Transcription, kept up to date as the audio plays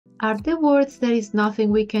Are the words "there is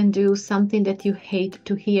nothing we can do" something that you hate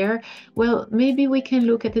to hear? Well, maybe we can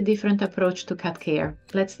look at a different approach to cat care.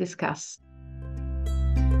 Let's discuss.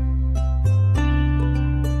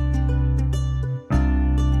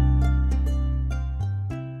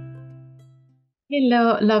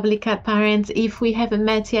 Hello, lovely cat parents. If we haven't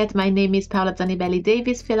met yet, my name is Paola Zanibelli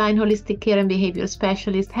Davis, feline holistic care and behavior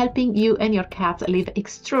specialist, helping you and your cat live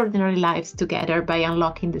extraordinary lives together by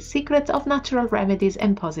unlocking the secrets of natural remedies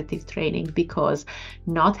and positive training, because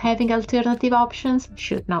not having alternative options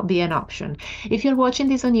should not be an option. If you're watching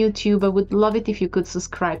this on YouTube, I would love it if you could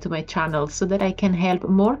subscribe to my channel so that I can help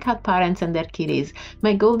more cat parents and their kitties.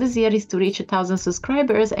 My goal this year is to reach 1,000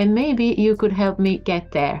 subscribers, and maybe you could help me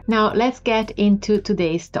get there. Now, let's get into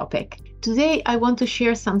today's topic. Today, I want to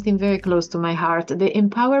share something very close to my heart: the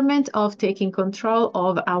empowerment of taking control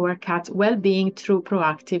of our cat's well-being through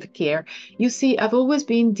proactive care. You see, I've always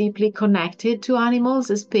been deeply connected to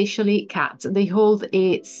animals, especially cats. They hold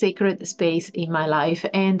a sacred space in my life,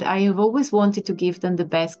 and I have always wanted to give them the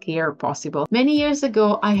best care possible. Many years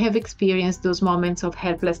ago, I have experienced those moments of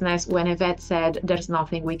helplessness when a vet said, "There's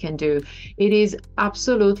nothing we can do." It is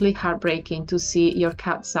absolutely heartbreaking to see your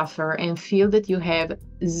cat suffer and feel that you have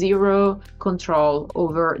zero control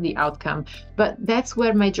over the outcome. But that's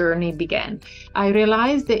where my journey began. I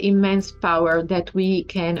realized the immense power that we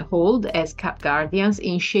can hold as cat guardians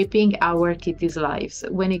in shaping our kitties' lives.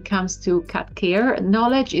 When it comes to cat care,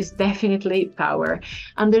 knowledge is definitely power.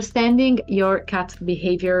 Understanding your cat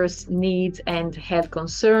behaviors, needs, and health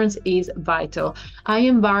concerns is vital. I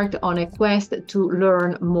embarked on a quest to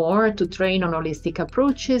learn more, to train on holistic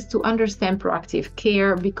approaches, to understand proactive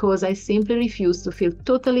care, because I simply refuse to feel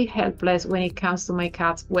totally helpless when it comes to my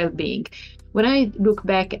cat's well-being. When I look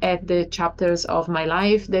back at the chapters of my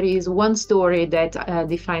life, there is one story that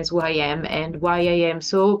defines who I am and why I am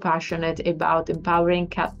so passionate about empowering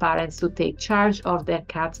cat parents to take charge of their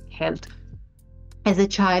cat's health. As a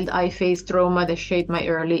child, I faced trauma that shaped my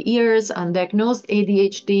early years. Undiagnosed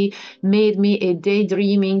ADHD made me a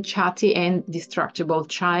daydreaming, chatty, and destructible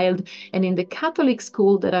child. And in the Catholic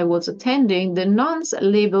school that I was attending, the nuns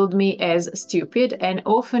labeled me as stupid and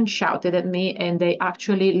often shouted at me, and they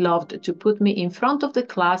actually loved to put me in front of the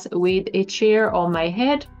class with a chair on my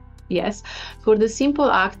head. Yes, for the simple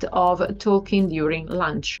act of talking during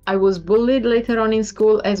lunch. I was bullied later on in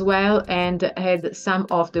school as well, and had some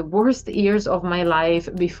of the worst years of my life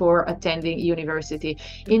before attending university.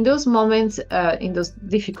 In those moments, in those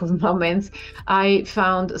difficult moments, I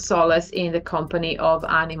found solace in the company of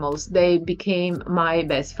animals. They became my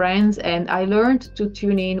best friends, and I learned to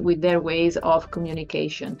tune in with their ways of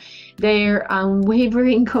communication. Their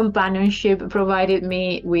unwavering companionship provided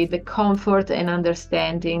me with the comfort and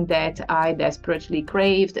understanding that I desperately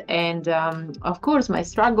craved. And of course, my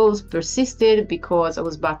struggles persisted because I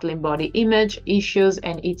was battling body image issues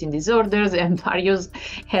and eating disorders and various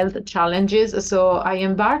health challenges. So I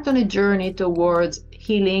embarked on a journey towards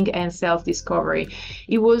healing and self-discovery.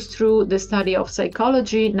 It was through the study of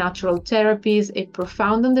psychology, natural therapies, a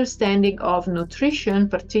profound understanding of nutrition,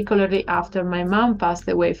 particularly after my mom passed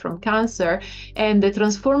away from cancer, and the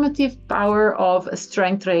transformative power of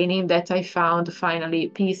strength training that I found finally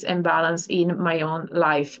peace and balance in my own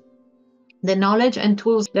life. The knowledge and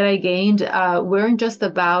tools that I gained weren't just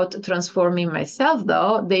about transforming myself,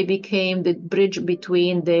 though. They became the bridge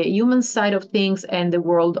between the human side of things and the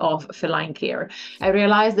world of feline care. I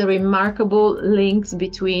realized the remarkable links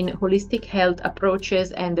between holistic health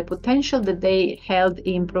approaches and the potential that they held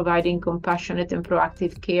in providing compassionate and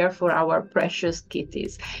proactive care for our precious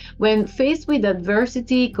kitties. When faced with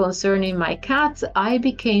adversity concerning my cats, I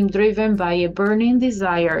became driven by a burning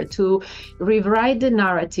desire to rewrite the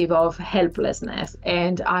narrative of helplessness,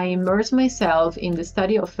 and I immersed myself in the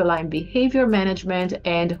study of feline behavior management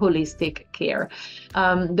and holistic care.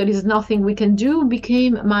 There is nothing we can do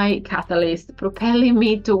became my catalyst, propelling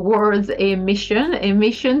me towards a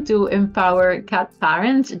mission to empower cat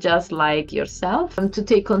parents just like yourself, to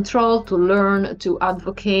take control, to learn, to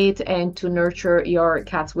advocate, and to nurture your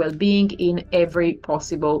cat's well-being in every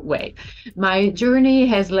possible way. My journey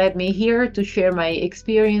has led me here to share my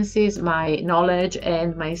experiences, my knowledge,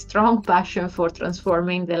 and my strong passion for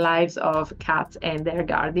transforming the lives of cats and their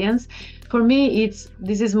guardians. For me,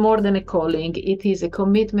 this is more than a calling. It is a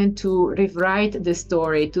commitment to rewrite the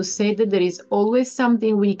story, to say that there is always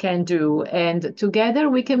something we can do, and together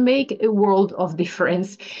we can make a world of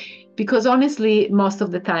difference. Because honestly, most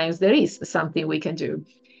of the times there is something we can do.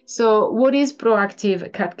 So what is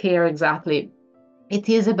proactive cat care exactly? It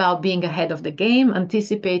is about being ahead of the game,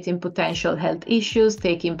 anticipating potential health issues,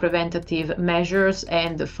 taking preventative measures,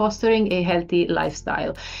 and fostering a healthy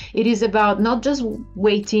lifestyle. It is about not just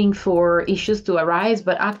waiting for issues to arise,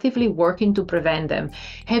 but actively working to prevent them.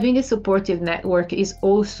 Having a supportive network is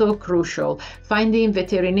also crucial. Finding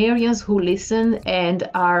veterinarians who listen and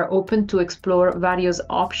are open to explore various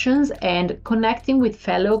options and connecting with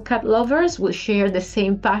fellow cat lovers who share the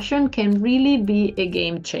same passion can really be a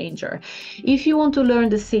game changer. If you want to learn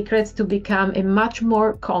the secrets to become a much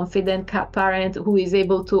more confident cat parent who is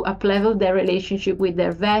able to up-level their relationship with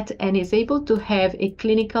their vet and is able to have a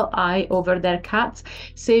clinical eye over their cats,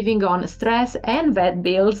 saving on stress and vet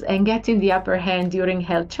bills and getting the upper hand during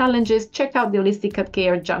health challenges, check out the Holistic Cat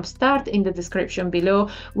Care JUMPSTART in the description below,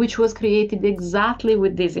 which was created exactly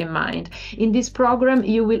with this in mind. In this program,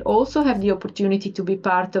 you will also have the opportunity to be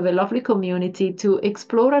part of a lovely community to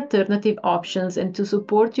explore alternative options and to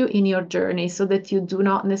support you in your journey so that you do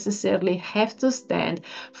not necessarily have to stand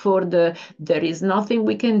for the "there is nothing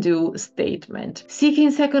we can do" statement.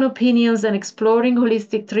 Seeking second opinions and exploring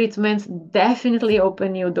holistic treatments definitely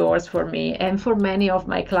open new doors for me and for many of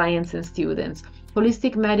my clients and students.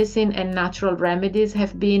 Holistic medicine and natural remedies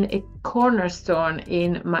have been a cornerstone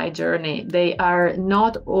in my journey. They are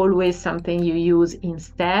not always something you use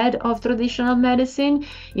instead of traditional medicine.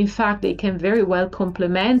 In fact, they can very well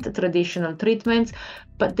complement traditional treatments,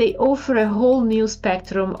 but they offer a whole new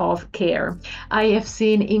spectrum of care. I have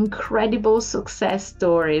seen incredible success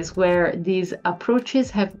stories where these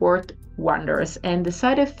approaches have worked wonders, and the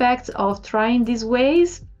side effects of trying these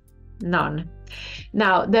ways? None.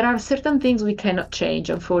 Now, there are certain things we cannot change,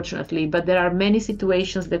 unfortunately, but there are many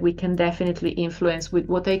situations that we can definitely influence with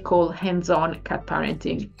what I call hands-on cat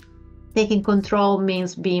parenting. Taking control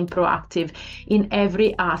means being proactive in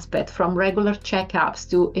every aspect, from regular checkups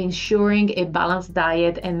to ensuring a balanced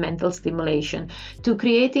diet and mental stimulation, to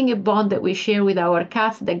creating a bond that we share with our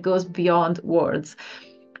cats that goes beyond words.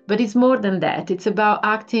 But it's more than that. It's about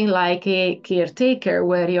acting like a caretaker,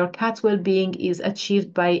 where your cat's well-being is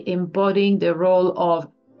achieved by embodying the role of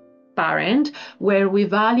parent, where we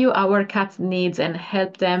value our cat's needs and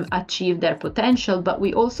help them achieve their potential, but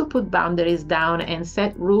we also put boundaries down and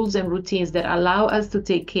set rules and routines that allow us to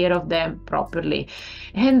take care of them properly.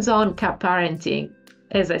 Hands-on cat parenting,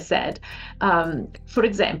 as I said. For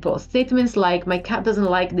example, statements like "my cat doesn't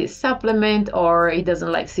like this supplement," or "he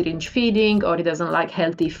doesn't like syringe feeding," or "he doesn't like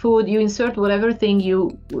healthy food." You insert whatever thing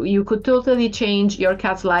you could totally change your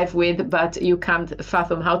cat's life with, but you can't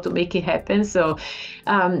fathom how to make it happen. So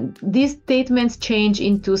these statements change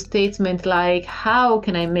into statements like, "how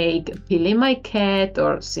can I make peeling my cat,"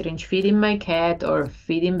 or "syringe feeding my cat," or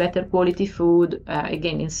 "feeding better quality food."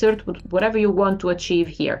 Again, insert whatever you want to achieve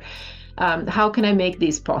here. How can I make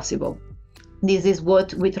this possible? This is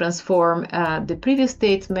what we transform the previous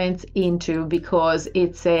statement into, because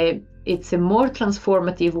it's a more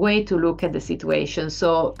transformative way to look at the situation.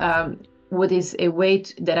 So what is a way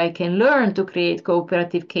that I can learn to create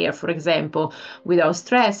cooperative care, for example, without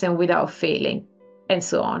stress and without failing, and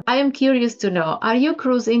so on. I am curious to know, are you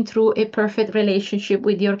cruising through a perfect relationship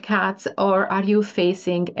with your cats, or are you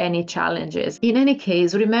facing any challenges? In any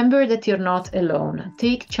case, remember that you're not alone.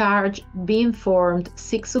 Take charge, be informed,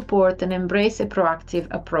 seek support, and embrace a proactive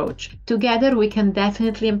approach. Together, we can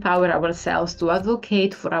definitely empower ourselves to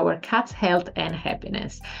advocate for our cat's health and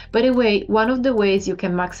happiness. By the way, one of the ways you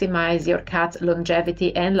can maximize your cat's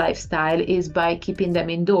longevity and lifestyle is by keeping them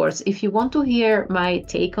indoors. If you want to hear my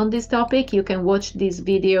take on this topic, you can watch this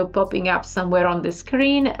video popping up somewhere on the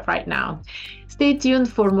screen right now. Stay tuned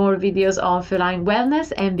for more videos on feline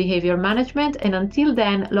wellness and behavior management, and until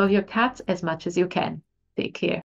then, love your cats as much as you can. Take care.